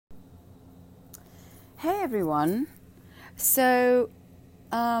Hey everyone. So,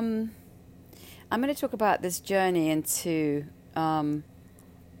 I'm going to talk about this journey into the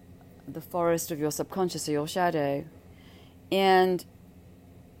forest of your subconscious or your shadow. And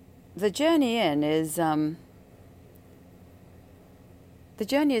the journey in is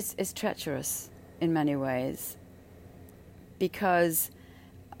is treacherous in many ways because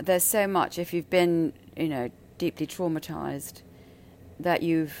there's so much, if you've been, deeply traumatized, that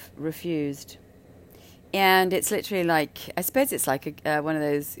you've refused. And it's literally like, I suppose it's like one of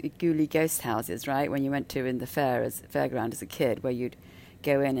those ghouly ghost houses, right? When you went to in the fairground as a kid, where you'd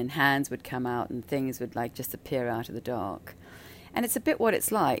go in and hands would come out and things would like just appear out of the dark. And it's a bit what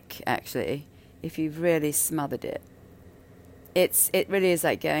it's like, actually, if you've really smothered it. It really is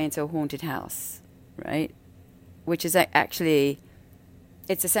like going into a haunted house, right? Which is actually,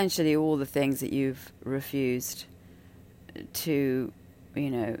 it's essentially all the things that you've refused to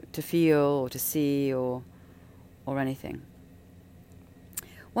to feel or to see or anything.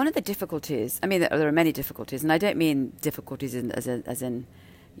 One of the difficulties, I mean, there are many difficulties, and I don't mean difficulties as in,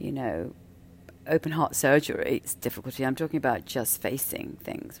 open heart surgery. It's difficulty. I'm talking about just facing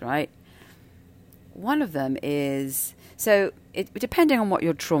things, right? One of them is, depending on what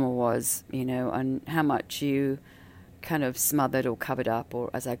your trauma was, and how much you kind of smothered or covered up, or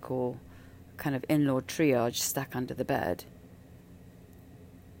as I call, kind of in-law triage, stuck under the bed.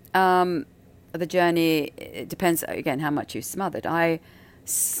 The journey, it depends, again, how much you smothered. I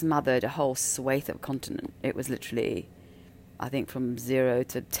smothered a whole swathe of continent. It was literally, I think, from 0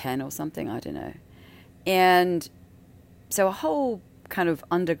 to 10 or something, I don't know. And so a whole kind of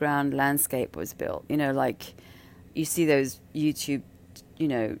underground landscape was built, like you see those YouTube,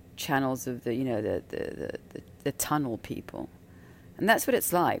 channels of the tunnel people. And that's what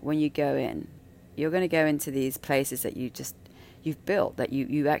it's like when you go in. You're going to go into these places that you've built, that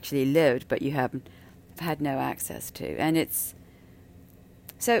you actually lived, but you haven't had no access to. And it's,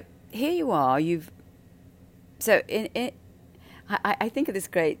 so here you are, I think of this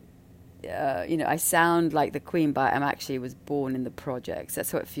great, I sound like the Queen, but I actually was born in the projects.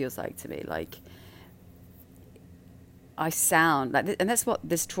 That's what it feels like to me. Like, I sound like, and that's what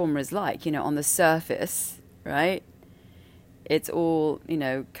this trauma is like, on the surface, right? It's all,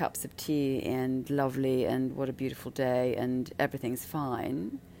 cups of tea and lovely and what a beautiful day and everything's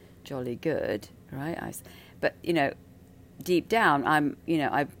fine, jolly good, right? But, deep down,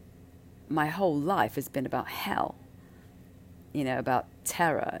 my whole life has been about hell, about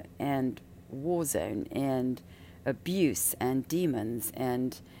terror and war zone and abuse and demons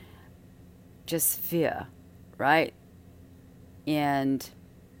and just fear, right? And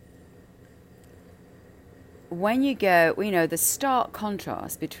when you go, the stark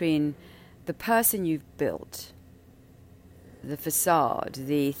contrast between the person you've built, the facade,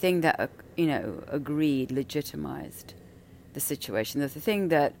 the thing that, agreed, legitimized the situation, the thing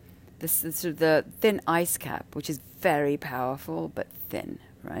that, the sort of the thin ice cap, which is very powerful but thin,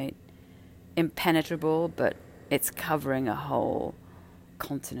 right? Impenetrable, but it's covering a whole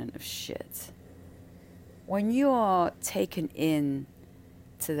continent of shit. When you are taken in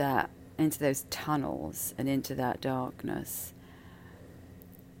to that, into those tunnels and into that darkness,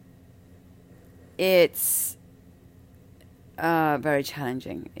 it's very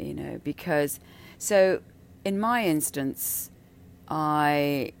challenging, because, so in my instance,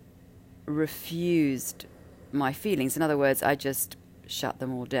 I refused my feelings. In other words, I just shut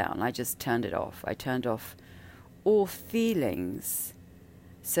them all down. I just turned it off. I turned off all feelings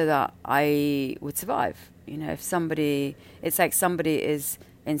so that I would survive. If somebody, it's like somebody is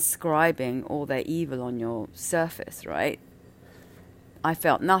inscribing all their evil on your surface, right? I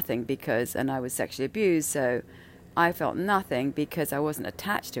felt nothing and I was sexually abused, so I felt nothing because I wasn't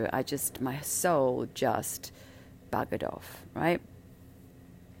attached to it. My soul just buggered off, right?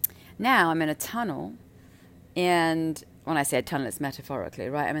 Now I'm in a tunnel, and when I say a tunnel, it's metaphorically,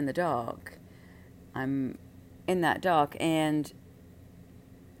 right? I'm in the dark. I'm in that dark, and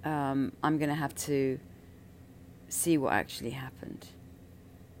I'm going to have to see what actually happened.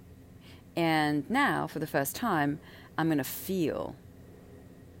 And now, for the first time, I'm going to feel.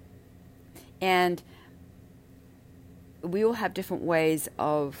 And we all have different ways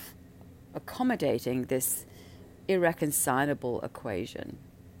of accommodating this irreconcilable equation,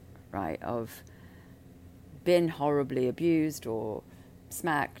 right? Of been horribly abused or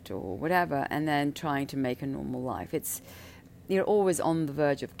smacked or whatever, and then trying to make a normal life. You're always on the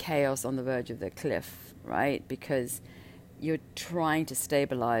verge of chaos, on the verge of the cliff, right? Because you're trying to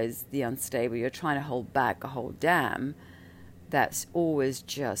stabilize the unstable. You're trying to hold back a whole dam that's always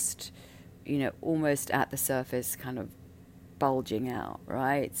just, almost at the surface, kind of bulging out,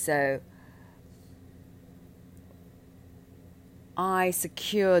 right? So I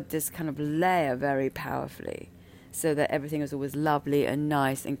secured this kind of layer very powerfully, so that everything was always lovely and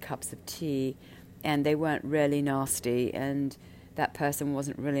nice, and cups of tea, and they weren't really nasty, and that person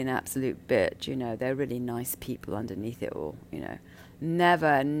wasn't really an absolute bitch, you know. They're really nice people underneath it all, you know.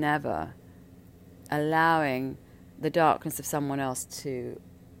 Never allowing the darkness of someone else to...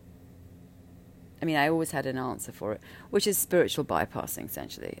 I mean, I always had an answer for it, which is spiritual bypassing,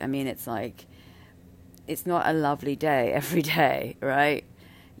 essentially. I mean, it's like, it's not a lovely day every day, right?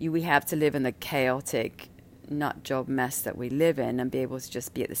 We have to live in the chaotic nut job mess that we live in and be able to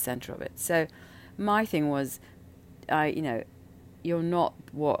just be at the center of it. So my thing was, you're not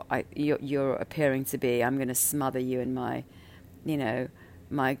what you're appearing to be. I'm going to smother you in my,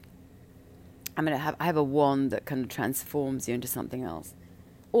 I have a wand that kind of transforms you into something else.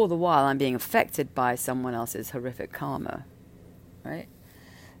 All the while I'm being affected by someone else's horrific karma, right?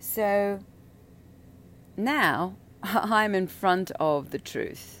 So now I'm in front of the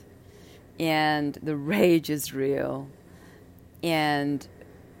truth, and the rage is real, and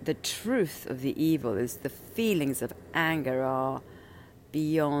the truth of the evil is the feelings of anger are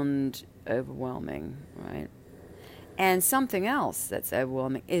beyond overwhelming, right? And something else that's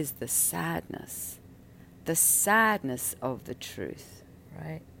overwhelming is the sadness of the truth,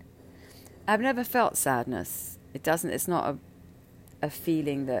 right? I've never felt sadness. It's not a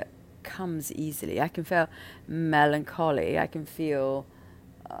feeling that comes easily. I can feel melancholy. I can feel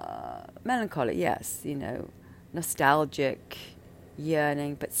melancholy, yes, nostalgic,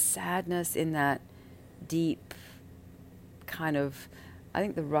 yearning, but sadness in that deep kind of... I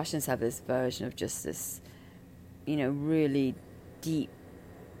think the Russians have this version of just this, really deep,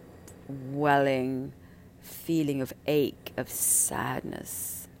 welling feeling of ache, of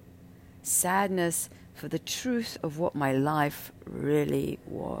sadness. Sadness for the truth of what my life really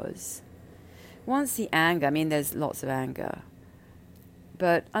was. Once the anger, there's lots of anger,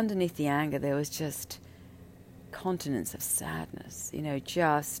 but underneath the anger there was just continents of sadness,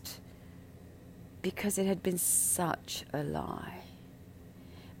 just because it had been such a lie.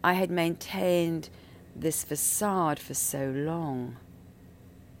 I had maintained this facade for so long.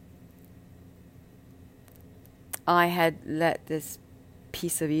 I had let this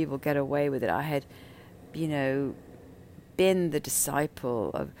piece of evil get away with it. I had, been the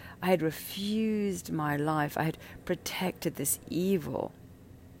disciple of... I had refused my life. I had protected this evil.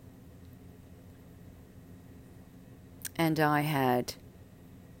 And I had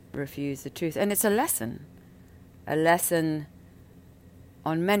refused the truth. And it's a lesson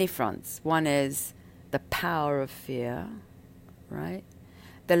on many fronts. One is the power of fear, right?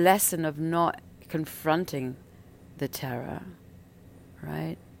 The lesson of not confronting the terror,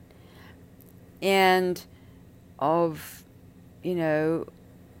 right? And of,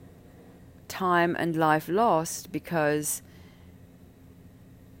 time and life lost because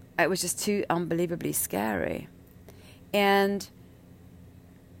it was just too unbelievably scary. And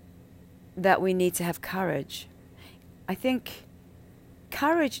that we need to have courage. I think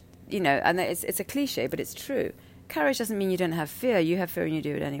courage, and it's a cliche, but it's true. Courage doesn't mean you don't have fear. You have fear and you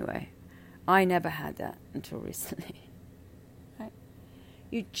do it anyway. I never had that until recently. Right?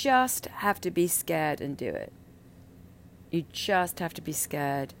 You just have to be scared and do it. You just have to be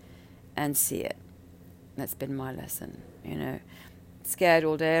scared and see it. That's been my lesson, Scared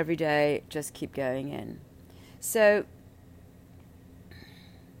all day, every day, just keep going in. So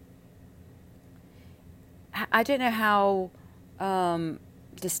I don't know how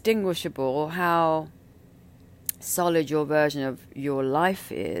distinguishable, how solid your version of your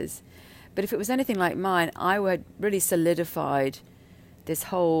life is, but if it was anything like mine, I would really solidified this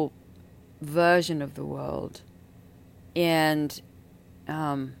whole version of the world and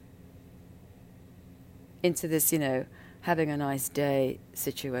into this, having a nice day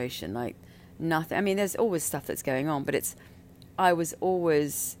situation, like nothing. There's always stuff that's going on, but I was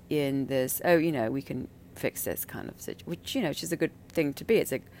always in this, we can fix this kind of situation, which is a good thing to be.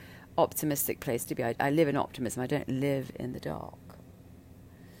 It's an optimistic place to be. I live in optimism. I don't live in the dark.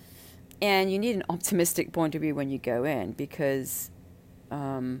 And you need an optimistic point of view when you go in because,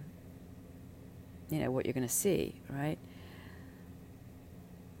 what you're going to see, right?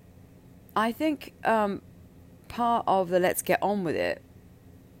 I think part of the let's get on with it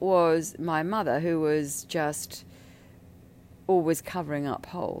was my mother, who was just always covering up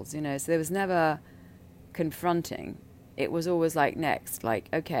holes, so there was never confronting. It was always like next, like,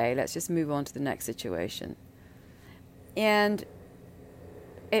 okay, let's just move on to the next situation. And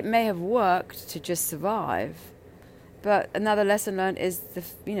it may have worked to just survive, but another lesson learned is the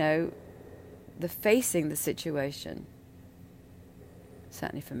facing the situation,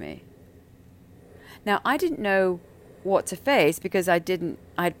 certainly for me. Now, I didn't know what to face because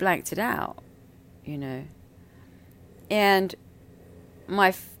I'd blanked it out, you know. And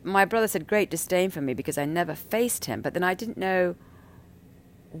my brothers had great disdain for me because I never faced him, but then I didn't know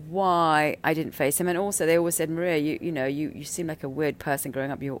why I didn't face him. And also they always said, Maria, you seem like a weird person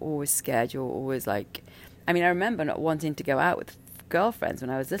growing up. You're always scared. You're always like, I mean, I remember not wanting to go out with girlfriends when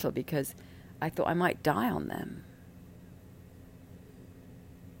I was little because I thought I might die on them.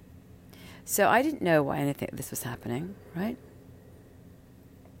 So I didn't know why anything of this was happening, right?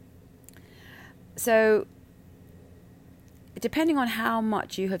 So depending on how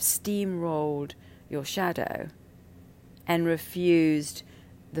much you have steamrolled your shadow and refused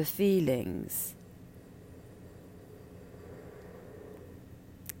the feelings,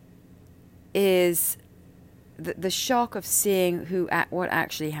 is the shock of seeing what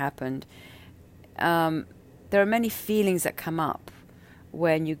actually happened. There are many feelings that come up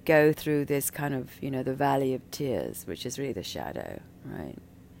when you go through this kind of, the valley of tears, which is really the shadow, right?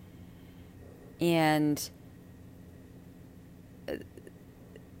 And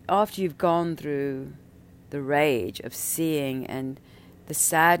after you've gone through the rage of seeing and the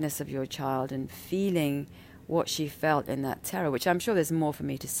sadness of your child and feeling what she felt in that terror, which I'm sure there's more for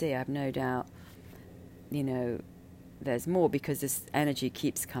me to see, I have no doubt, there's more because this energy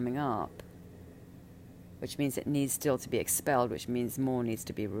keeps coming up, which means it needs still to be expelled, which means more needs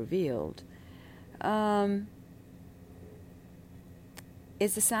to be revealed,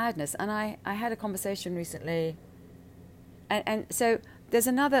 is the sadness. And I had a conversation recently, and so there's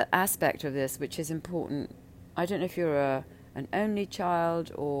another aspect of this which is important. I don't know if you're an only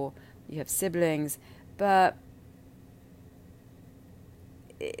child or you have siblings, but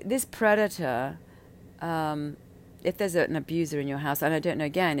this predator, if there's an abuser in your house, and I don't know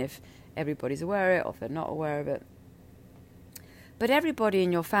again if everybody's aware of it or if they're not aware of it, but everybody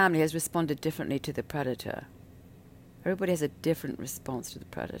in your family has responded differently to the predator. Everybody has a different response to the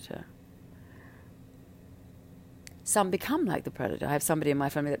predator. Some become like the predator. I have somebody in my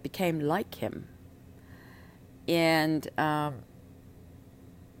family that became like him. And,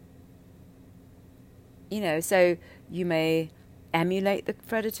 so you may emulate the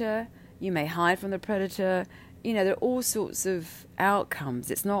predator, you may hide from the predator. There are all sorts of outcomes.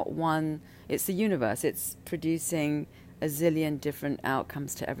 It's not one, it's the universe. It's producing a zillion different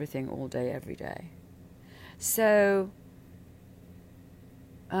outcomes to everything all day, every day. So,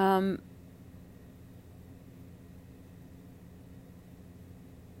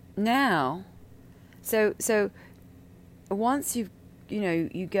 now, so once you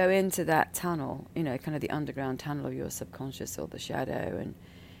go into that tunnel, kind of the underground tunnel of your subconscious or the shadow,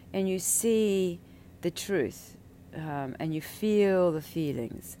 and you see the truth, and you feel the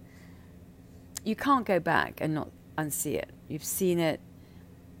feelings, you can't go back and not unsee it. You've seen it,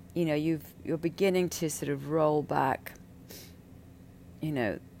 you're beginning to sort of roll back,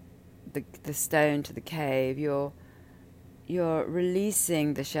 the stone to the cave. You're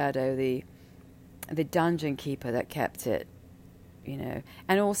releasing the shadow, the dungeon keeper that kept it,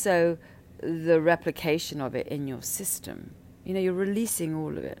 and also the replication of it in your system. You're releasing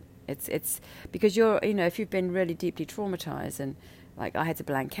all of it. It's because you're, if you've been really deeply traumatized and like I had to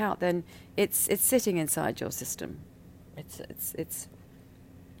blank out, then it's sitting inside your system. It's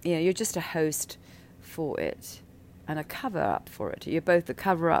you're just a host for it and a cover up for it. You're both the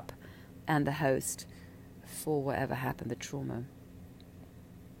cover up and the host for whatever happened, the trauma.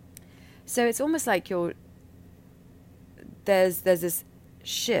 So it's almost like there's this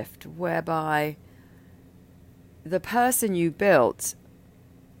shift whereby the person you built,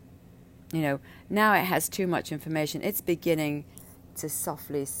 now it has too much information. It's beginning to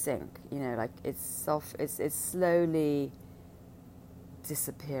softly sink, like it's slowly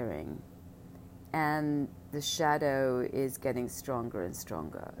disappearing, and the shadow is getting stronger and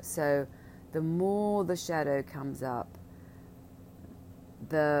stronger. So the more the shadow comes up,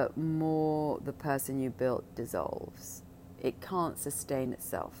 the more the person you built dissolves. It can't sustain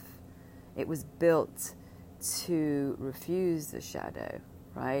itself. It was built to refuse the shadow,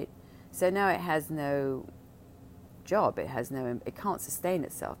 right? So now it has no job. It can't sustain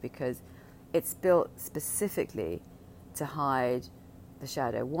itself because it's built specifically to hide the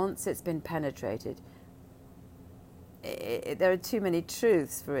shadow. Once it's been penetrated, there are too many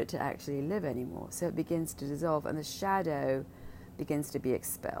truths for it to actually live anymore. So it begins to dissolve, and the shadow begins to be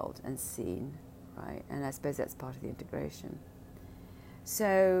expelled and seen, right? And I suppose that's part of the integration.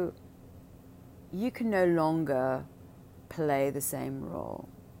 So you can no longer play the same role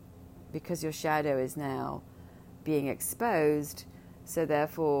because your shadow is now being exposed. So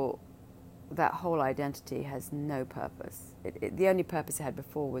therefore, that whole identity has no purpose. The only purpose it had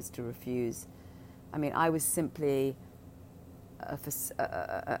before was to refuse. I mean, I was simply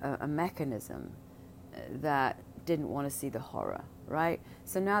a mechanism that didn't want to see the horror, right?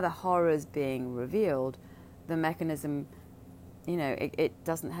 So now the horror is being revealed, the mechanism, it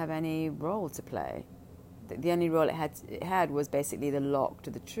doesn't have any role to play. The only role it had was basically the lock to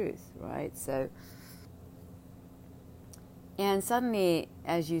the truth, right? So, and suddenly,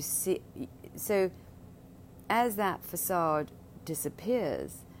 as you see, so as that facade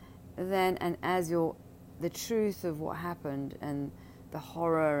disappears, then, and as the truth of what happened and the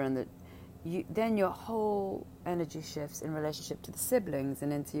horror and then your whole energy shifts in relationship to the siblings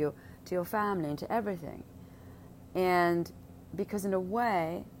and to your family and to everything. And because in a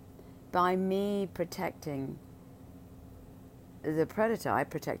way, by me protecting the predator, I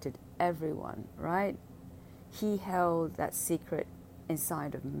protected everyone, right? He held that secret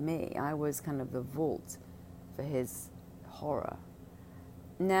inside of me. I was kind of the vault for his horror.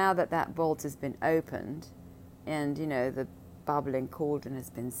 Now that vault has been opened and, the bubbling cauldron has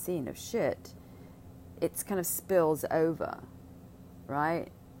been seen of shit, it's kind of spills over, right?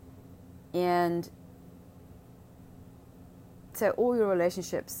 And so all your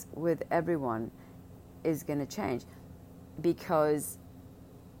relationships with everyone is going to change because,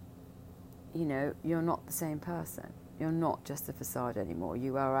 you're not the same person. You're not just a facade anymore.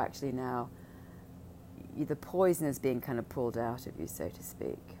 You are actually now, the poison is being kind of pulled out of you, so to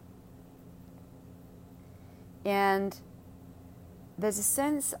speak. And there's a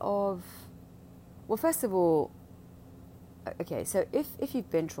sense of, well, first of all, okay, so if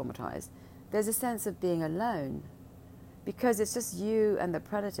you've been traumatized, there's a sense of being alone because it's just you and the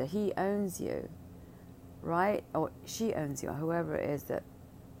predator. He owns you, right? Or she owns you, or whoever it is that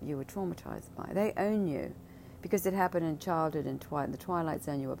you were traumatized by. They own you because it happened in childhood, in the Twilight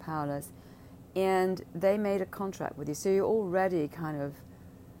Zone, you were powerless. And they made a contract with you. So you're already kind of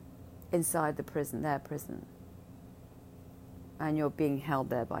inside the prison, their prison. And you're being held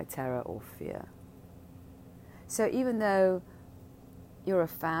there by terror or fear. So even though you're a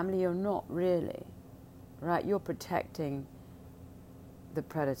family, you're not really, right? You're protecting the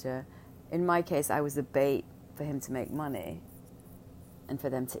predator. In my case, I was a bait for him to make money and for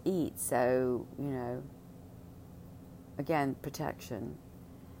them to eat. So, again, protection.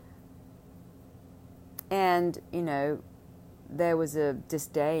 And, there was a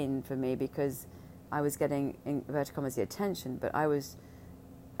disdain for me because I was getting, in inverted commas, the attention, but I was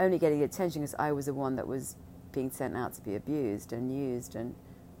only getting the attention because I was the one that was being sent out to be abused and used and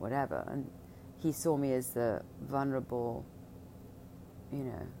whatever. And he saw me as the vulnerable,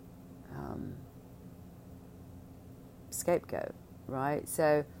 scapegoat, right?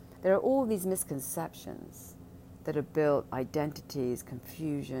 So there are all these misconceptions that are built, identities,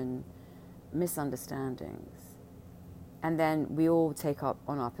 confusion, misunderstandings. And then we all take up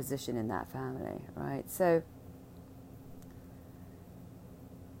on our position in that family, right? So,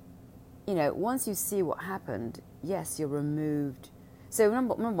 once you see what happened, yes, you're removed. So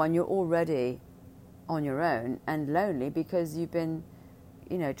number one, you're already on your own and lonely because you've been,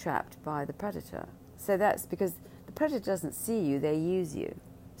 trapped by the predator. So that's because the predator doesn't see you, they use you.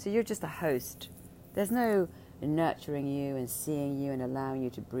 So you're just a host. There's no nurturing you and seeing you and allowing you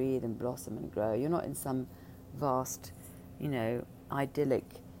to breathe and blossom and grow. You're not in some vast, idyllic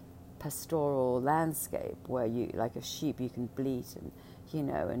pastoral landscape where you, like a sheep, you can bleat and,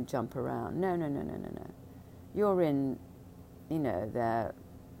 and jump around. No. You're in, their,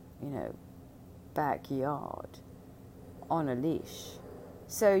 backyard on a leash.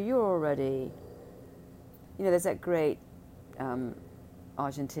 So you're already, there's that great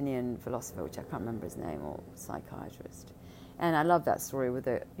Argentinian philosopher, which I can't remember his name, or psychiatrist. And I love that story with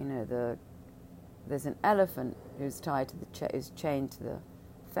there's an elephant who's tied to who's chained to the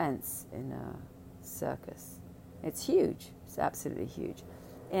fence in a circus. It's huge. It's absolutely huge.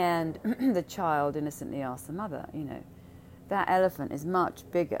 And the child innocently asks the mother, that elephant is much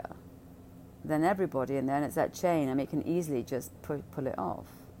bigger than everybody in there, and it's that chain. I mean, it can easily just pull it off.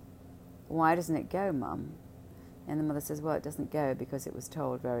 Why doesn't it go, Mum? And the mother says, well, it doesn't go because it was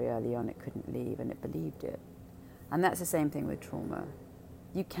told very early on it couldn't leave, and it believed it. And that's the same thing with trauma.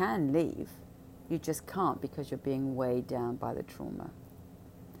 You can leave. You just can't because you're being weighed down by the trauma.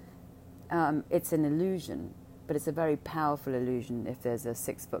 It's an illusion, but it's a very powerful illusion if there's a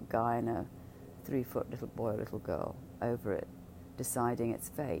 6-foot guy and a 3-foot little boy or little girl over it, deciding its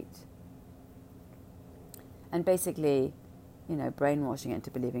fate. And basically, brainwashing it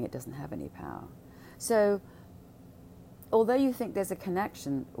into believing it doesn't have any power. So, although you think there's a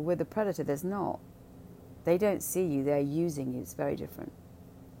connection with the predator, there's not. They don't see you, they're using you. It's very different.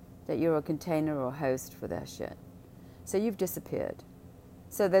 That you're a container or a host for their shit. So you've disappeared.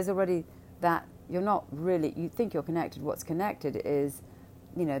 So there's already that you're not really, you think you're connected. What's connected is,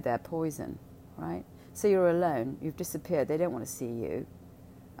 their poison, right? So you're alone. You've disappeared. They don't want to see you.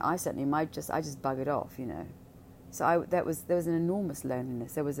 I certainly I just buggered off, So there was an enormous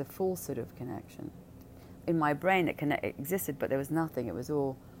loneliness. There was a falsehood of connection. In my brain, it existed, but there was nothing. It was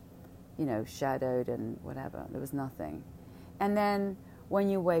all, shadowed and whatever. There was nothing. And then when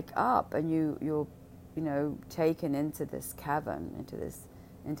you wake up and you're taken into this cavern,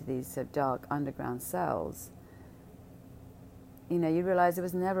 into these sort of dark underground cells, you realize there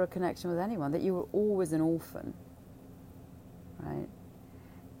was never a connection with anyone, that you were always an orphan, right?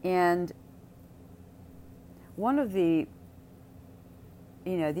 And one of the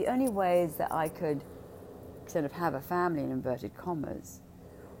only ways that I could sort of have a family, in inverted commas,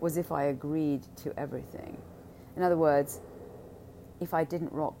 was if I agreed to everything. In other words, if I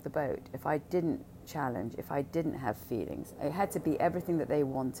didn't rock the boat, if I didn't challenge, if I didn't have feelings, it had to be everything that they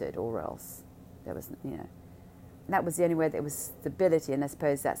wanted, or else there was, that was the only way that it was stability, and I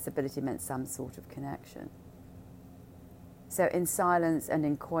suppose that stability meant some sort of connection. So in silence and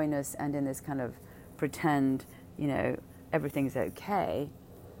in coyness and in this kind of pretend, everything's okay,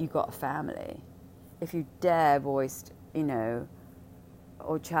 you got a family. If you dare voice,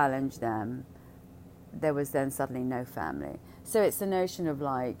 or challenge them, there was then suddenly no family. So it's the notion of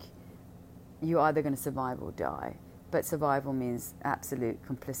you're either going to survive or die, but survival means absolute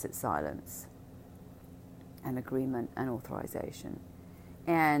complicit silence and agreement and authorization.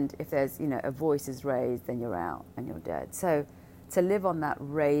 And if there's, a voice is raised, then you're out and you're dead. So to live on that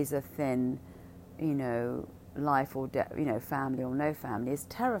razor thin, life or death, family or no family, is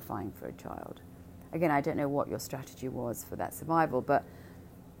terrifying for a child. Again, I don't know what your strategy was for that survival, but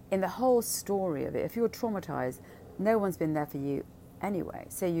in the whole story of it, if you're traumatized, no one's been there for you anyway.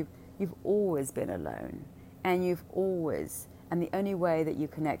 So you've always been alone, and and the only way that you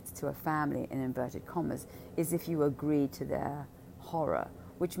connect to a family, in inverted commas, is if you agree to their horror,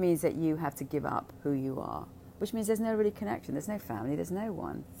 which means that you have to give up who you are, which means there's no really connection, there's no family, there's no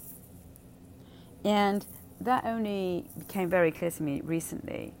one. And that only became very clear to me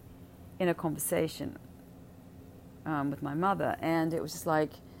recently in a conversation with my mother, and it was just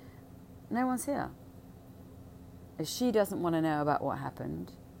no one's here. She doesn't want to know about what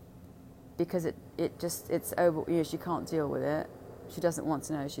happened because it's over. She can't deal with it. She doesn't want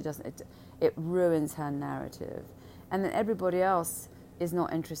to know. It ruins her narrative, and then everybody else is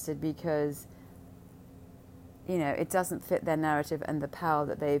not interested because it doesn't fit their narrative and the power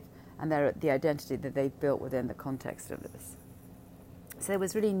that the identity that they've built within the context of this. So there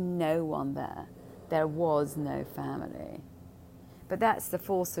was really no one there. There was no family. But that's the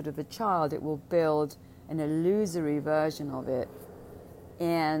falsehood of the child. It will build an illusory version of it.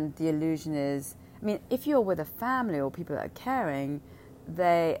 And the illusion is, if you're with a family or people that are caring,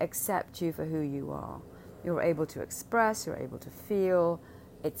 they accept you for who you are. You're able to express, you're able to feel.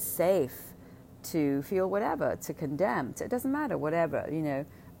 It's safe to feel whatever, to condemn. So it doesn't matter, whatever.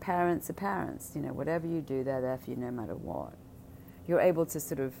 Parents are parents. Whatever you do, they're there for you no matter what. You're able to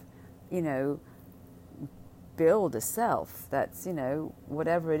sort of, build a self that's,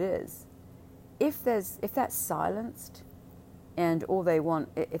 whatever it is. If that's silenced, and all they want,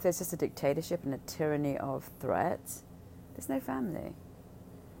 if there's just a dictatorship and a tyranny of threats, there's no family.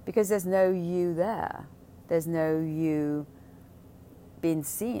 Because there's no you there. There's no you being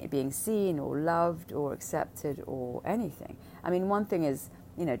seen or loved or accepted or anything. One thing is,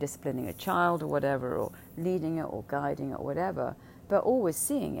 disciplining a child or whatever, or leading it or guiding it or whatever, but always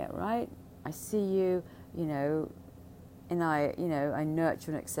seeing it, right? I see you, and I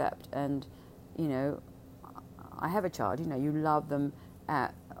nurture and accept, and, I have a child, you love them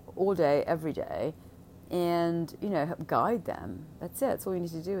all day, every day, and, guide them. That's it. That's all you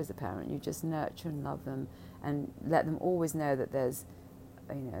need to do as a parent. You just nurture and love them and let them always know that there's,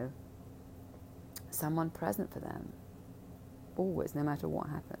 someone present for them. Always, no matter what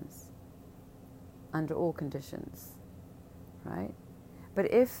happens. Under all conditions. Right?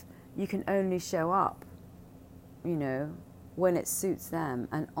 But if you can only show up, when it suits them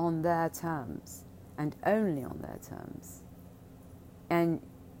and on their terms, and only on their terms, and,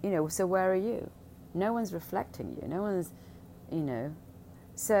 so where are you? No one's reflecting you. No one's,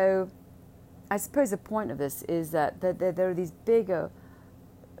 So I suppose the point of this is that there are these bigger,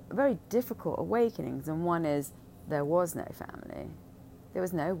 very difficult awakenings, and one is there was no family. There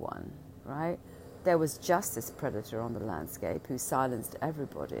was no one, right? There was just this predator on the landscape who silenced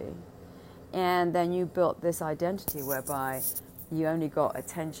everybody. And then you built this identity whereby you only got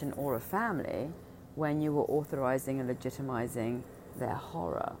attention or a family when you were authorizing and legitimizing their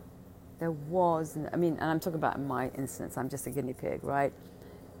horror. There was, and I'm talking about in my instance, I'm just a guinea pig, right?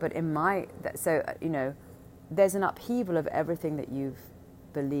 But there's an upheaval of everything that you've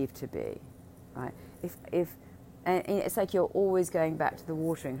believed to be, right? And it's like you're always going back to the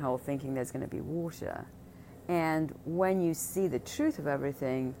watering hole thinking there's going to be water. And when you see the truth of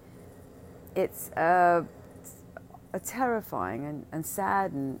everything, it's a terrifying and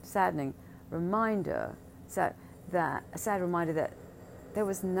saddening reminder, a sad reminder that there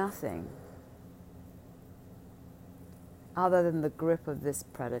was nothing other than the grip of this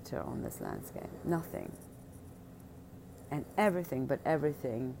predator on this landscape. Nothing. And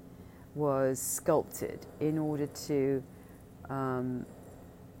everything was sculpted in order to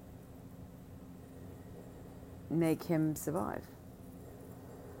make him survive.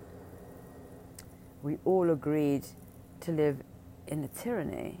 We all agreed to live in a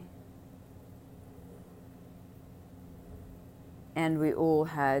tyranny. And we all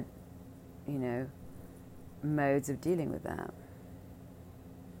had, modes of dealing with that.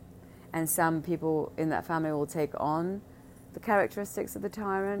 And some people in that family will take on the characteristics of the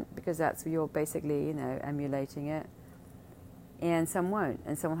tyrant because that's you're basically, emulating it. And some won't.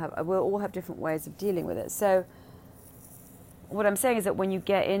 And we'll all have different ways of dealing with it. So what I'm saying is that when you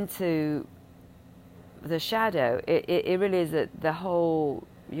get into the shadow, it really is that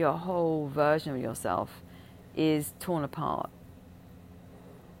your whole version of yourself is torn apart.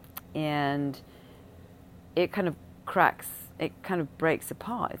 And it kind of cracks, it kind of breaks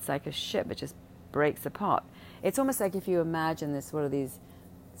apart. It's like a ship, it just breaks apart. It's almost like if you imagine this, one of these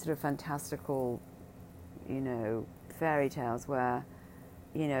sort of fantastical, fairy tales where,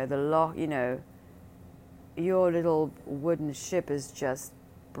 your little wooden ship is just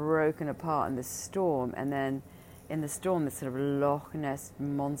broken apart in the storm, and then in the storm this sort of Loch Ness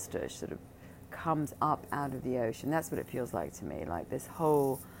monster sort of comes up out of the ocean. That's what it feels like to me, like this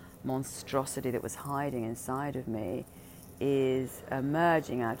whole monstrosity that was hiding inside of me is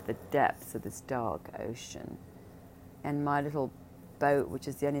emerging out of the depths of this dark ocean. And my little boat, which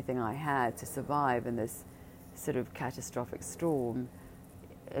is the only thing I had to survive in this sort of catastrophic storm,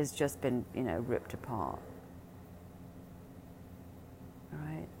 has just been, ripped apart.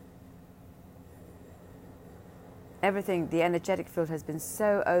 Right? Everything, the energetic field has been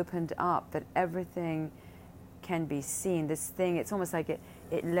so opened up that everything can be seen. This thing, it's almost like it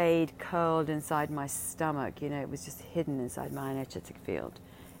laid curled inside my stomach, it was just hidden inside my energetic field.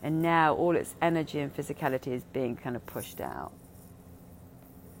 And now all its energy and physicality is being kind of pushed out.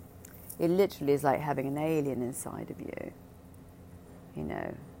 It literally is like having an alien inside of you.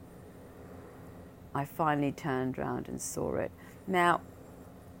 I finally turned around and saw it. Now,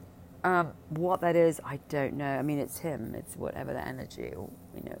 what that is, I don't know. I mean, it's him. It's whatever that energy, or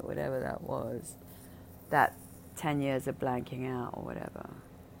whatever that was. That 10 years of blanking out, or whatever.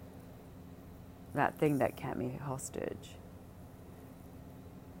 That thing that kept me hostage.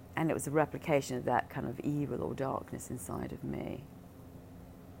 And it was a replication of that kind of evil or darkness inside of me.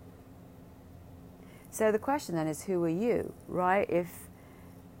 So the question then is, who are you, right?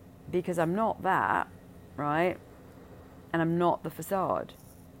 Because I'm not that, right? And I'm not the facade.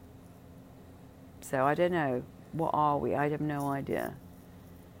 So I don't know. What are we? I have no idea.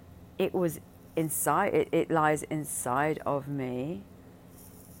 It was inside, it lies inside of me.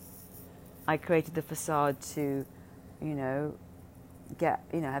 I created the facade to,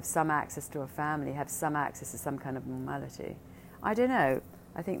 have some access to a family, have some access to some kind of normality. I don't know.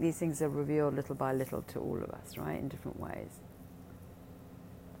 I think these things are revealed little by little to all of us, right, in different ways.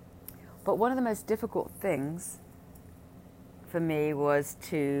 But one of the most difficult things for me was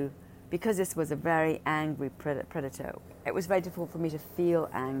because this was a very angry predator, it was very difficult for me to feel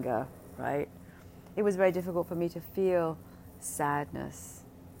anger, right? It was very difficult for me to feel sadness.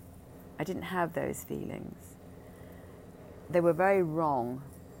 I didn't have those feelings. They were very wrong.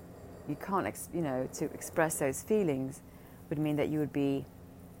 You can't, to express those feelings would mean that you would be,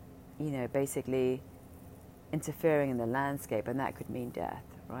 basically interfering in the landscape, and that could mean death,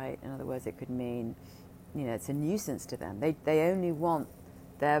 right? In other words, it could mean, it's a nuisance to them. They only want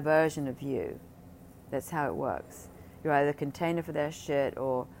their version of you. That's how it works. You're either a container for their shit,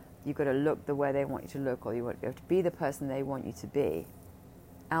 or you've got to look the way they want you to look, or you have to be the person they want you to be.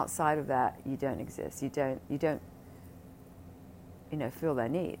 Outside of that, you don't exist. You don't feel their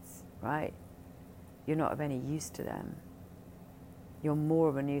needs, right? You're not of any use to them. You're more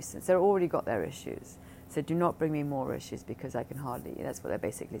of a nuisance. They've already got their issues. So do not bring me more issues, because I can hardly, that's what they're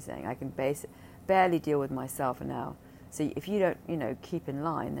basically saying. I can barely deal with myself now. So if you don't, keep in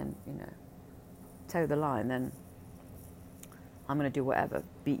line, then, toe the line, then I'm going to do whatever.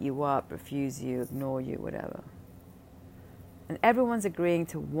 Beat you up, refuse you, ignore you, whatever. And everyone's agreeing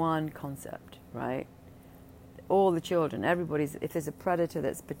to one concept, right? all the children, everybody's, if there's a predator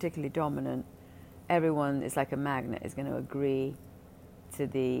that's particularly dominant, everyone is like a magnet, is going to agree to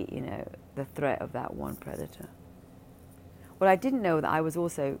the, the threat of that one predator. Well, I didn't know that I was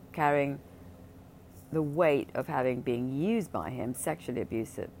also carrying the weight of being used by him, sexually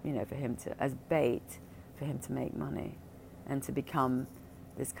abusive, for him to, as bait, for him to make money and to become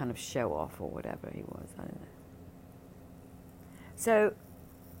this kind of show off or whatever he was, I don't know. So,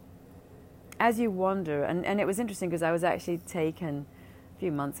 as you wander, and it was interesting because I was actually taken a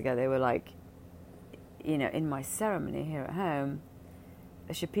few months ago, they were like, in my ceremony here at home,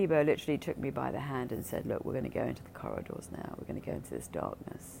 Shipibo literally took me by the hand and said, look, we're going to go into the corridors now. We're going to go into this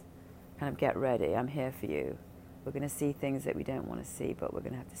darkness. Kind of get ready. I'm here for you. We're going to see things that we don't want to see, but we're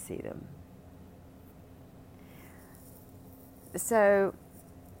going to have to see them. So,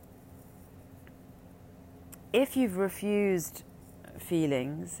 if you've refused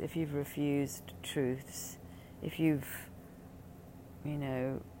feelings, if you've refused truths, if you've,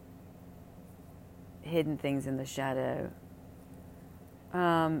 hidden things in the shadow,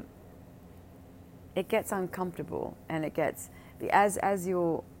 it gets uncomfortable, and it gets, as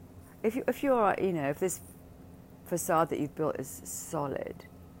you're, if you're, if this facade that you've built is solid,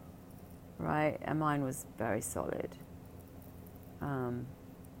 right, and mine was very solid, then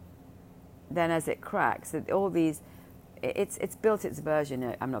as it cracks, all these, it's built its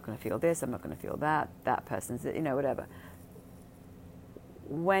version. I'm not going to feel this, I'm not going to feel that, that person's, whatever.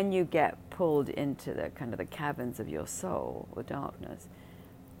 When you get pulled into the kind of the caverns of your soul, or darkness,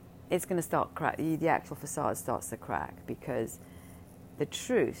 it's going to start crack. The actual facade starts to crack because the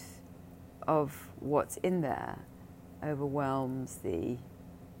truth of what's in there overwhelms the,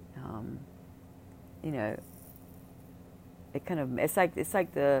 it kind of, it's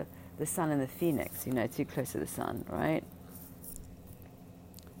like the sun and the phoenix, too close to the sun, right?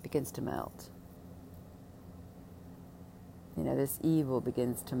 Begins to melt. This evil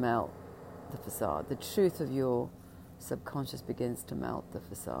begins to melt the facade. The truth of your subconscious begins to melt the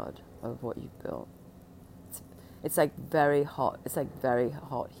facade of what you've built. It's like very hot. It's like very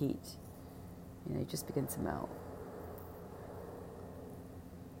hot heat. You just begin to melt.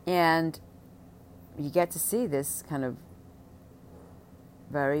 And you get to see this kind of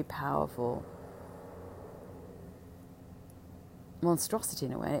very powerful monstrosity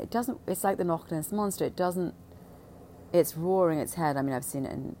in a way. It's like the Loch Ness Monster. It's roaring its head. I mean, I've seen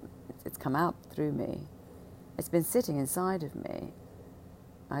it and it's come out through me. It's been sitting inside of me.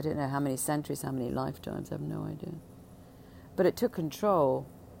 I don't know how many centuries, how many lifetimes, I have no idea. But it took control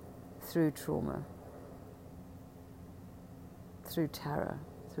through trauma, through terror,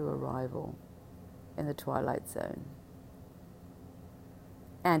 through arrival in the twilight zone.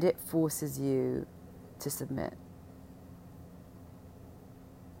 And it forces you to submit.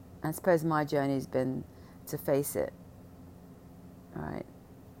 I suppose my journey's been to face it. All right,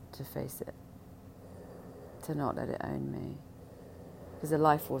 to face it, to not let it own me, because the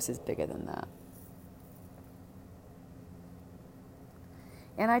life force is bigger than that.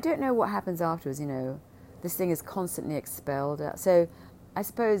 And I don't know what happens afterwards. This thing is constantly expelled out. So I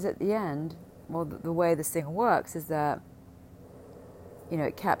suppose at the end, well, the way this thing works is that,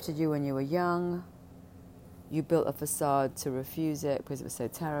 it captured you when you were young. You built a facade to refuse it because it was so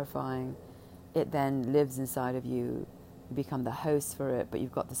terrifying. It then lives inside of you. You become the host for it, but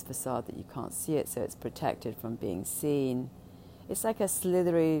you've got this facade that you can't see it, so it's protected from being seen. It's like a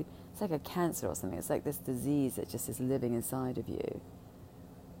slithery, it's like a cancer or something. It's like this disease that just is living inside of you.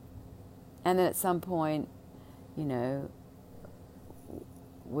 And then at some point,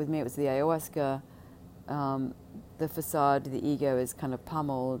 with me it was the ayahuasca, the facade, the ego is kind of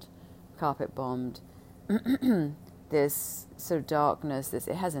pummeled, carpet bombed. This sort of darkness, it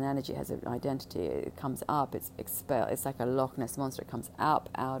has an energy, it has an identity, it comes up, it's expelled, it's like a Loch Ness Monster, it comes up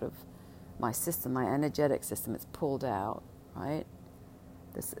out of my system, my energetic system, it's pulled out, right?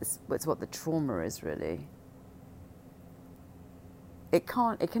 It's what the trauma is really. It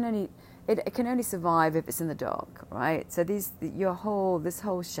can only survive if it's in the dark, right? So this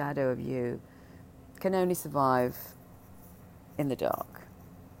whole shadow of you can only survive in the dark,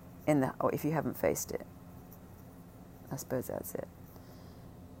 or if you haven't faced it. I suppose that's it.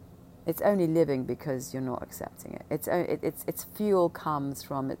 It's only living because you're not accepting it. Its fuel comes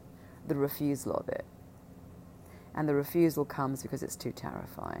from the refusal of it. And the refusal comes because it's too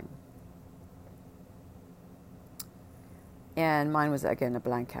terrifying. And mine was, again, a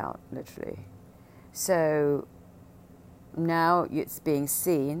blank out, literally. So now it's being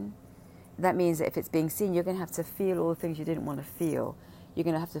seen. That means that if it's being seen, you're going to have to feel all the things you didn't want to feel. You're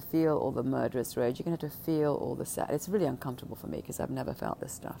going to have to feel all the murderous rage. You're going to have to feel all the sad. It's really uncomfortable for me because I've never felt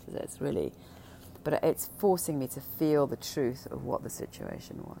this stuff. It's really, but it's forcing me to feel the truth of what the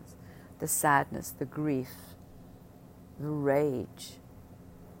situation was. The sadness, the grief, the rage,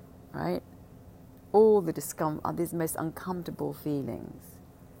 right? All the discomfort, these most uncomfortable feelings.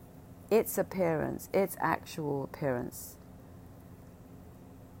 Its appearance, its actual appearance,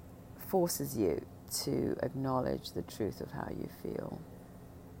 forces you to acknowledge the truth of how you feel.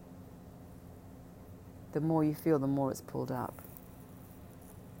 The more you feel, the more it's pulled up.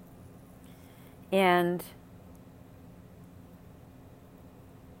 And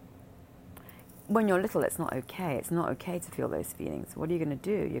when you're little, it's not okay. It's not okay to feel those feelings. What are you going to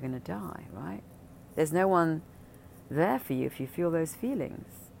do? You're going to die, right? There's no one there for you if you feel those feelings.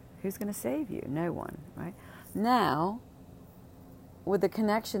 Who's going to save you? No one, right? Now, with the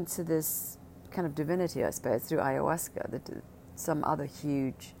connection to this kind of divinity, I suppose, through ayahuasca, some other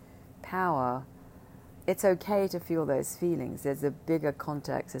huge power, it's okay to feel those feelings. There's a bigger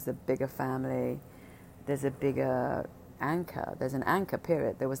context, there's a bigger family, there's a bigger anchor. There's an anchor,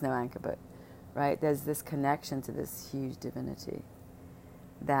 period. There was no anchor, but, right? There's this connection to this huge divinity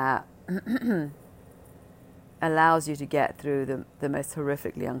that allows you to get through the most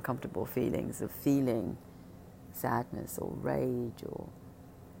horrifically uncomfortable feelings of feeling sadness or rage,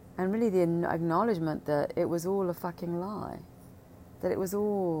 and really the acknowledgement that it was all a fucking lie, that it was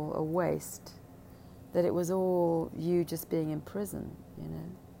all a waste, that it was all you just being in prison, you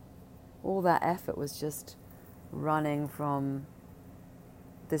know. All that effort was just running from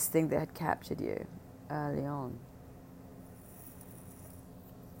this thing that had captured you early on.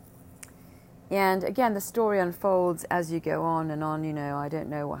 And again, the story unfolds as you go on and on, you know, I don't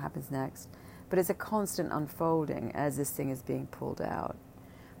know what happens next. But it's a constant unfolding as this thing is being pulled out.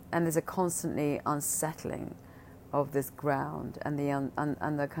 And there's a constantly unsettling of this ground and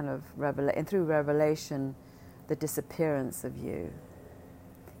the kind of, and through revelation, the disappearance of you.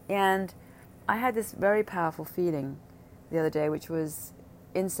 And I had this very powerful feeling the other day, which was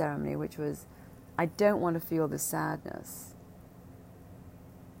in ceremony, which was, I don't want to feel the sadness.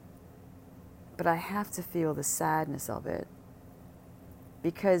 But I have to feel the sadness of it,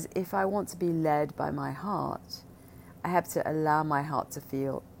 because if I want to be led by my heart, I have to allow my heart to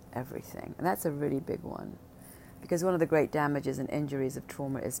feel everything. And that's a really big one, because one of the great damages and injuries of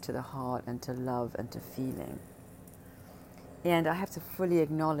trauma is to the heart and to love and to feeling. And I have to fully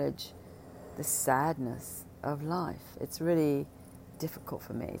acknowledge the sadness of life. It's really difficult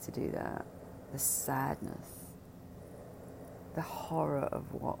for me to do that. The sadness, the horror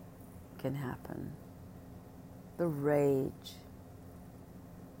of what can happen, the rage,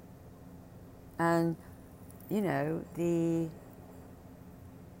 and, you know, the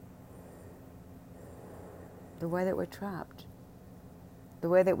way that we're trapped, the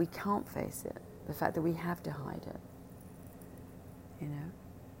way that we can't face it, the fact that we have to hide it, you know.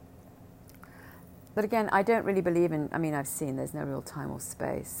 But again, I don't really believe in, I've seen there's no real time or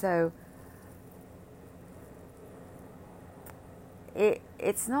space, so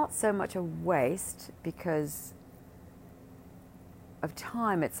it's not so much a waste because of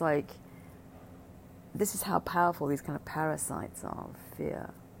time. It's like, this is how powerful these kind of parasites are of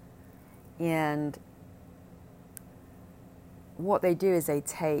fear. And what they do is they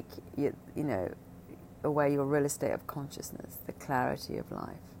take, you know, away your real estate of consciousness, the clarity of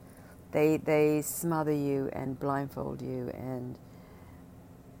life. They smother you and blindfold you, and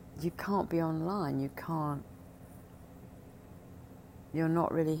you can't be online. You're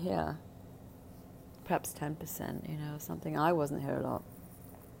not really here. Perhaps 10%, you know, something. I wasn't here a lot.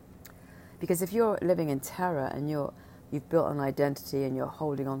 Because if you're living in terror and you've built an identity and you're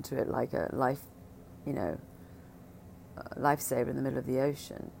holding on to it like a life, you know, a lifesaver in the middle of the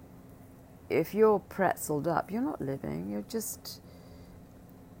ocean, if you're pretzeled up, you're not living. You're just,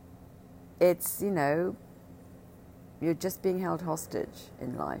 it's, you know, you're just being held hostage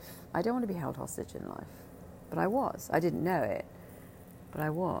in life. I don't want to be held hostage in life, but I was. I didn't know it, but I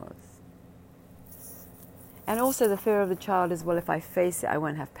was. And also the fear of the child is, well, if I face it, I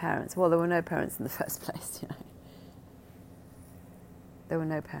won't have parents. Well, there were no parents in the first place, you know. There were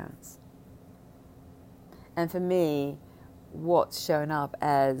no parents. And for me, what's shown up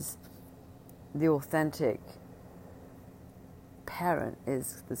as the authentic parent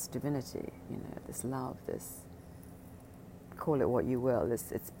is this divinity, you know, this love, this, call it what you will,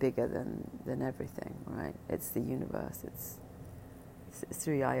 it's bigger than everything, right? It's the universe, it's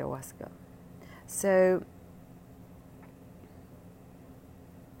through ayahuasca. So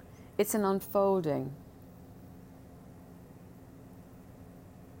it's an unfolding.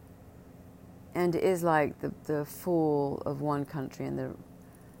 And it is like the fall of one country and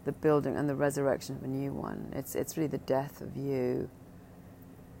the building and the resurrection of a new one. It's really the death of you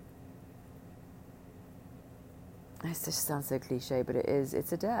it just sounds so cliche, but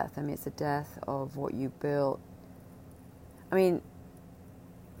it's a death. I mean, it's a death of what you built. I mean,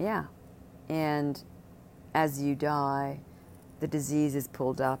 yeah. And as you die, the disease is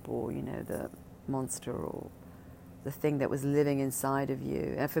pulled up, or, the monster, or the thing that was living inside of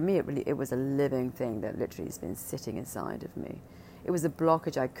you. And for me, it was a living thing that literally has been sitting inside of me. It was a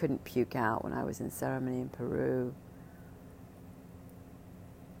blockage I couldn't puke out when I was in ceremony in Peru.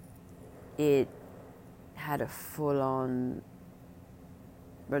 It had a full-on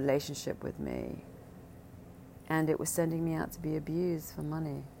relationship with me. And it was sending me out to be abused for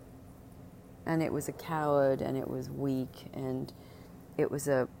money. And it was a coward, and it was weak, and it was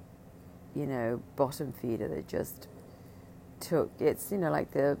a, bottom feeder that just took, it's,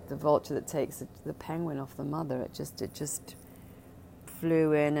 like the vulture that takes the penguin off the mother. It just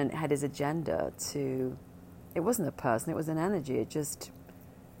flew in and had his agenda to, it wasn't a person, it was an energy. It just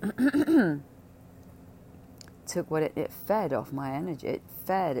took what it fed off my energy.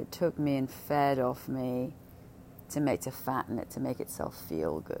 It took me and fed off me to fatten it, to make itself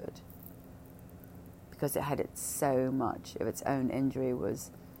feel good. Because it had so much of its own injury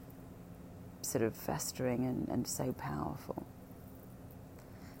was sort of festering and so powerful.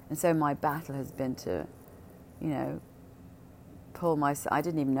 And so my battle has been to, pull myself. I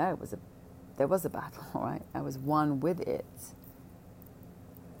didn't even know there was a battle, right? I was one with it.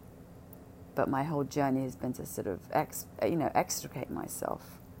 But my whole journey has been to sort of, extricate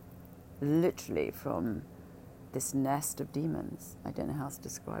myself, literally, from this nest of demons. I don't know how else to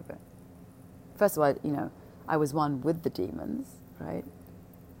describe it. First of all, I was one with the demons, right?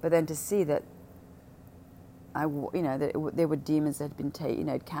 But then to see that there were demons that had been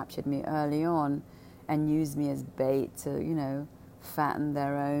captured me early on and used me as bait to, fatten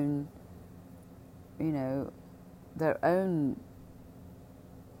their own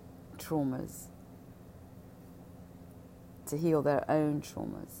traumas, to heal their own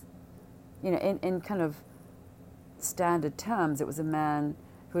traumas. In kind of standard terms, it was a man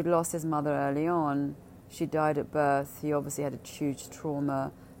who had lost his mother early on. She died at birth. He obviously had a huge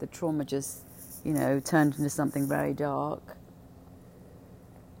trauma. The trauma just, turned into something very dark.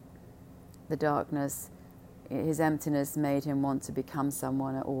 The darkness, his emptiness made him want to become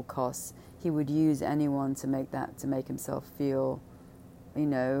someone at all costs. He would use anyone to make himself feel,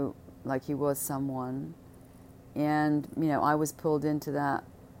 like he was someone. And, I was pulled into that,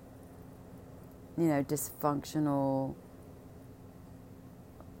 dysfunctional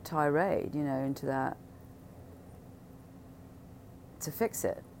tirade, into that, to fix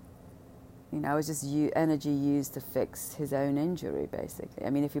it. I was just energy used to fix his own injury, basically. I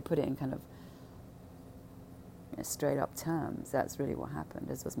mean, if you put it in kind of straight up terms, that's really what happened.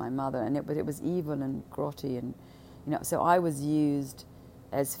 This was my mother, but it was evil and grotty, and so I was used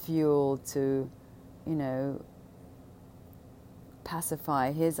as fuel to,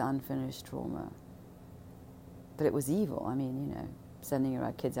 pacify his unfinished trauma. But it was evil. I mean, sending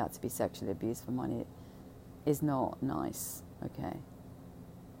our kids out to be sexually abused for money is not nice, okay?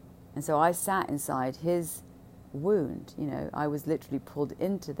 And so I sat inside his wound, I was literally pulled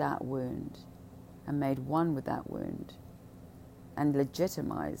into that wound and made one with that wound and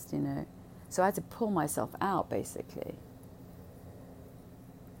legitimized, So I had to pull myself out, basically.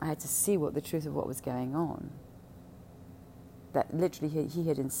 I had to see the truth of what was going on. That literally he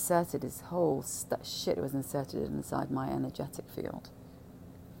had inserted his whole shit was inserted inside my energetic field.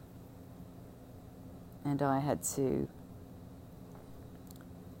 And I had to,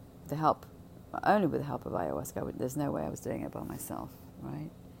 only with the help of ayahuasca, there's no way I was doing it by myself, right?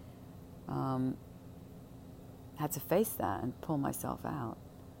 Had to face that and pull myself out.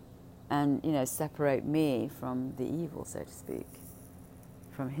 And, separate me from the evil, so to speak,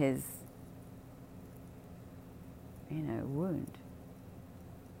 from his, wound.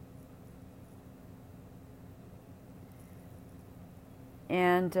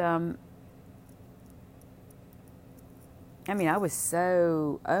 And, I was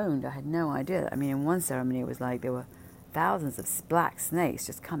so owned, I had no idea. In one ceremony, it was like there were thousands of black snakes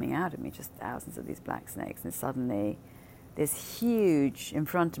just coming out of me, just thousands of these black snakes. And suddenly, in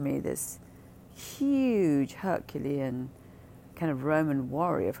front of me, this huge Herculean kind of Roman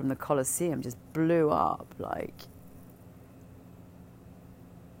warrior from the Colosseum just blew up, like.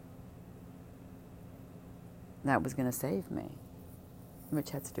 That was going to save me,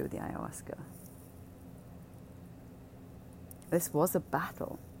 which had to do with the ayahuasca. This was a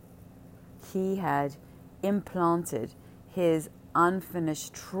battle. He had implanted his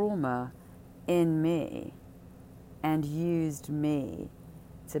unfinished trauma in me and used me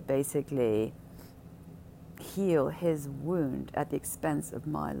to basically heal his wound at the expense of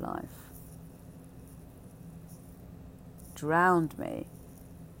my life. drowned me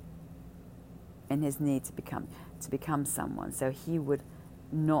in his need to become someone, so he would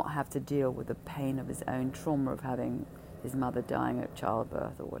not have to deal with the pain of his own trauma of having his mother dying at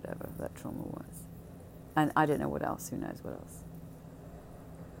childbirth or whatever that trauma was. And I don't know what else, who knows what else.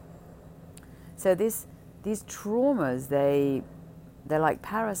 So these traumas, they're like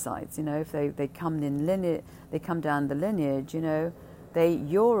parasites, you know. If they come in lineage, they come down the lineage, you know,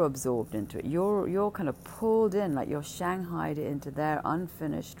 you're absorbed into it. You're kind of pulled in, like you're shanghaied into their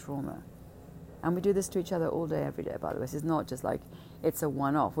unfinished trauma. And we do this to each other all day, every day, by the way. This is not just like it's a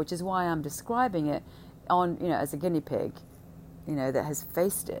one-off, which is why I'm describing it on, you know, as a guinea pig, you know, that has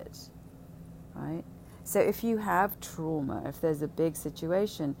faced it, right? So if you have trauma, if there's a big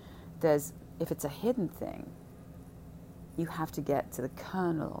situation, if it's a hidden thing, you have to get to the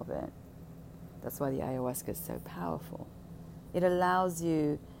kernel of it. That's why the ayahuasca is so powerful. It allows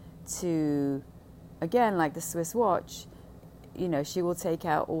you to, again, like the Swiss watch, you know, she will take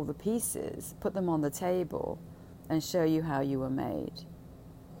out all the pieces, put them on the table, and show you how you were made.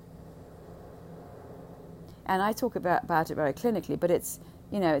 And I talk about it very clinically, but it's,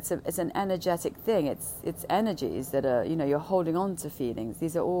 you know, it's an energetic thing. It's energies that are, you know, you're holding on to feelings.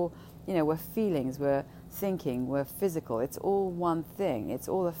 These are all, you know, we're feelings, we're thinking, we're physical. It's all one thing. It's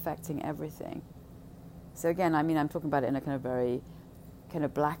all affecting everything. So again, I mean, I'm talking about it in a kind of very kind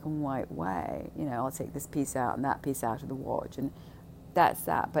of black and white way. You know, I'll take this piece out and that piece out of the watch, and that's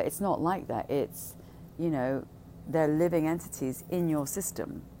that. But it's not like that. It's, you know, they're living entities in your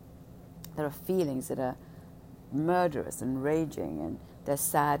system. There are feelings that are murderous and raging, and there's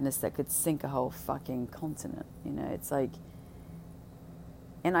sadness that could sink a whole fucking continent. You know, it's like,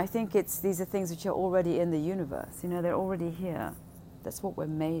 and I think these are things which are already in the universe. You know, they're already here. That's what we're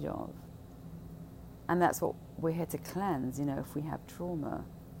made of. And that's what we're here to cleanse, you know, if we have trauma.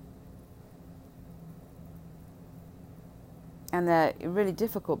 And they're really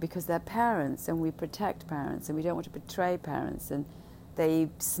difficult because they're parents, and we protect parents, and we don't want to betray parents, and they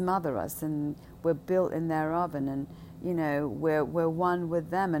smother us, and we're built in their oven, and, you know, we're one with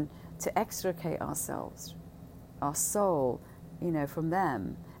them, and to extricate ourselves, our soul, you know, from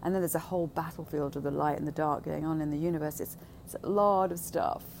them. And then there's a whole battlefield of the light and the dark going on in the universe. It's a lot of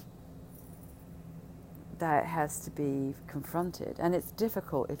stuff that has to be confronted. And it's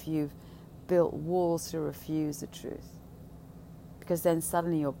difficult if you've built walls to refuse the truth, because then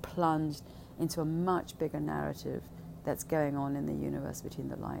suddenly you're plunged into a much bigger narrative that's going on in the universe between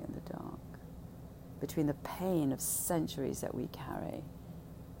the light and the dark, between the pain of centuries that we carry,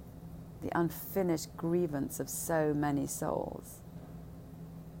 the unfinished grievance of so many souls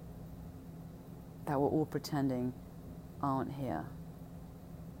that we're all pretending aren't here,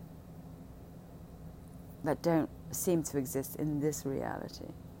 that don't seem to exist in this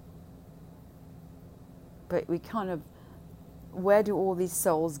reality. But we kind of, where do all these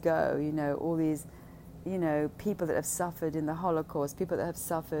souls go? You know, all these, you know, people that have suffered in the Holocaust, people that have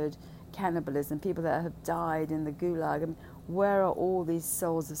suffered cannibalism, people that have died in the Gulag. I mean, where are all these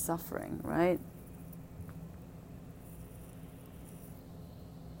souls of suffering, right?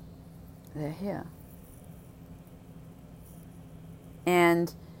 They're here.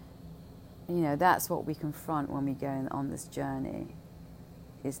 And, you know, that's what we confront when we go on this journey,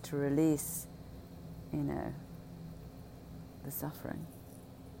 is to release, you know, the suffering.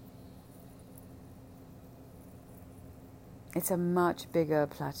 It's a much bigger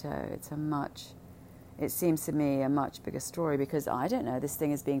plateau. It seems to me a much bigger story, because I don't know, this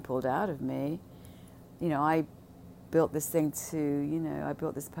thing is being pulled out of me. You know, I built this thing to, you know, I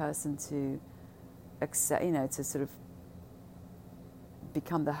built this person to accept, you know, to sort of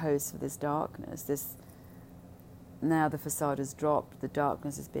become the host of this darkness. Now the facade has dropped, the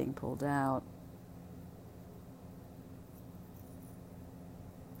darkness is being pulled out.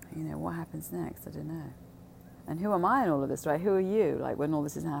 You know, what happens next? I don't know. And who am I in all of this, right? Who are you, like, when all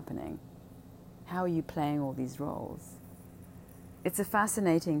this is happening? How are you playing all these roles? It's a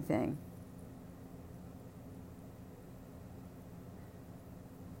fascinating thing.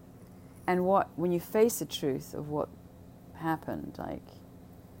 And when you face the truth of what happened, like,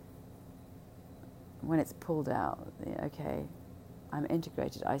 when it's pulled out, okay, I'm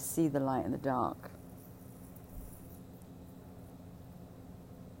integrated, I see the light and the dark.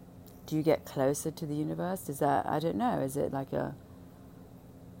 Do you get closer to the universe? Is that, I don't know, is it like a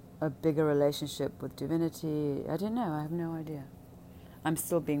bigger relationship with divinity? I don't know, I have no idea. I'm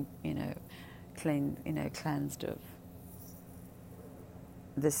still being, you know, cleansed of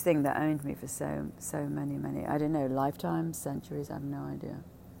this thing that owned me for so many, I don't know, lifetimes, centuries, I have no idea.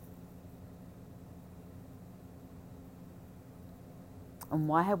 And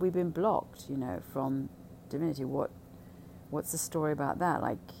why have we been blocked, you know, from divinity? What What's the story about that?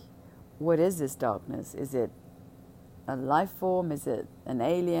 Like, what is this darkness? Is it a life form? Is it an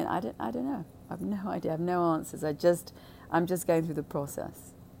alien? I don't know. I have no idea. I have no answers. I'm just going through the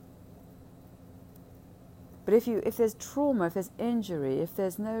process. But if there's trauma, if there's injury, if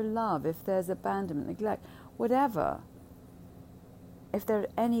there's no love, if there's abandonment, neglect, whatever, if there are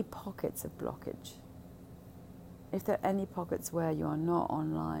any pockets of blockage, if there are any pockets where you are not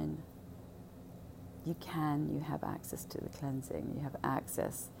online, you have access to the cleansing, you have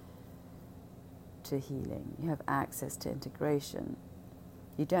access to healing, you have access to integration.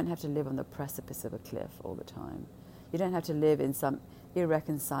 You don't have to live on the precipice of a cliff all the time. You don't have to live in some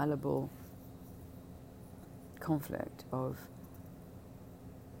irreconcilable conflict of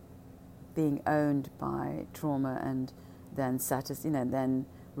being owned by trauma and then then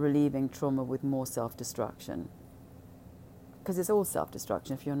relieving trauma with more self-destruction. Because it's all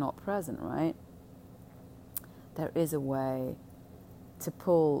self-destruction if you're not present, right? There is a way to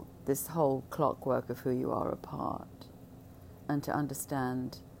pull this whole clockwork of who you are apart and to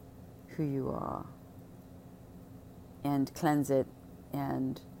understand who you are and cleanse it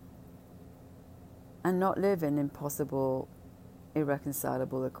and not live in impossible,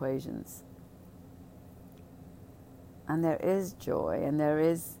 irreconcilable equations. And there is joy and there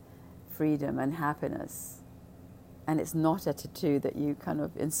is freedom and happiness. And it's not a tattoo that you kind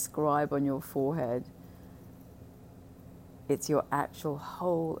of inscribe on your forehead. It's your actual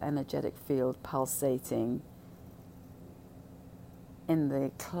whole energetic field pulsating in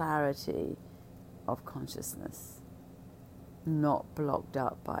the clarity of consciousness, not blocked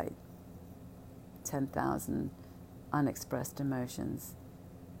up by 10,000 unexpressed emotions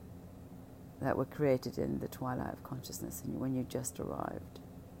that were created in the twilight of consciousness when you just arrived,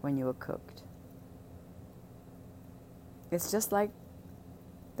 when you were cooked. It's just like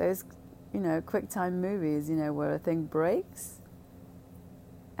those, QuickTime movies, where a thing breaks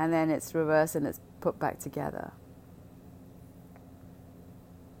and then it's reversed and it's put back together.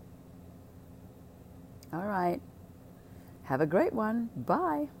 All right. Have a great one.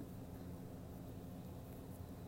 Bye.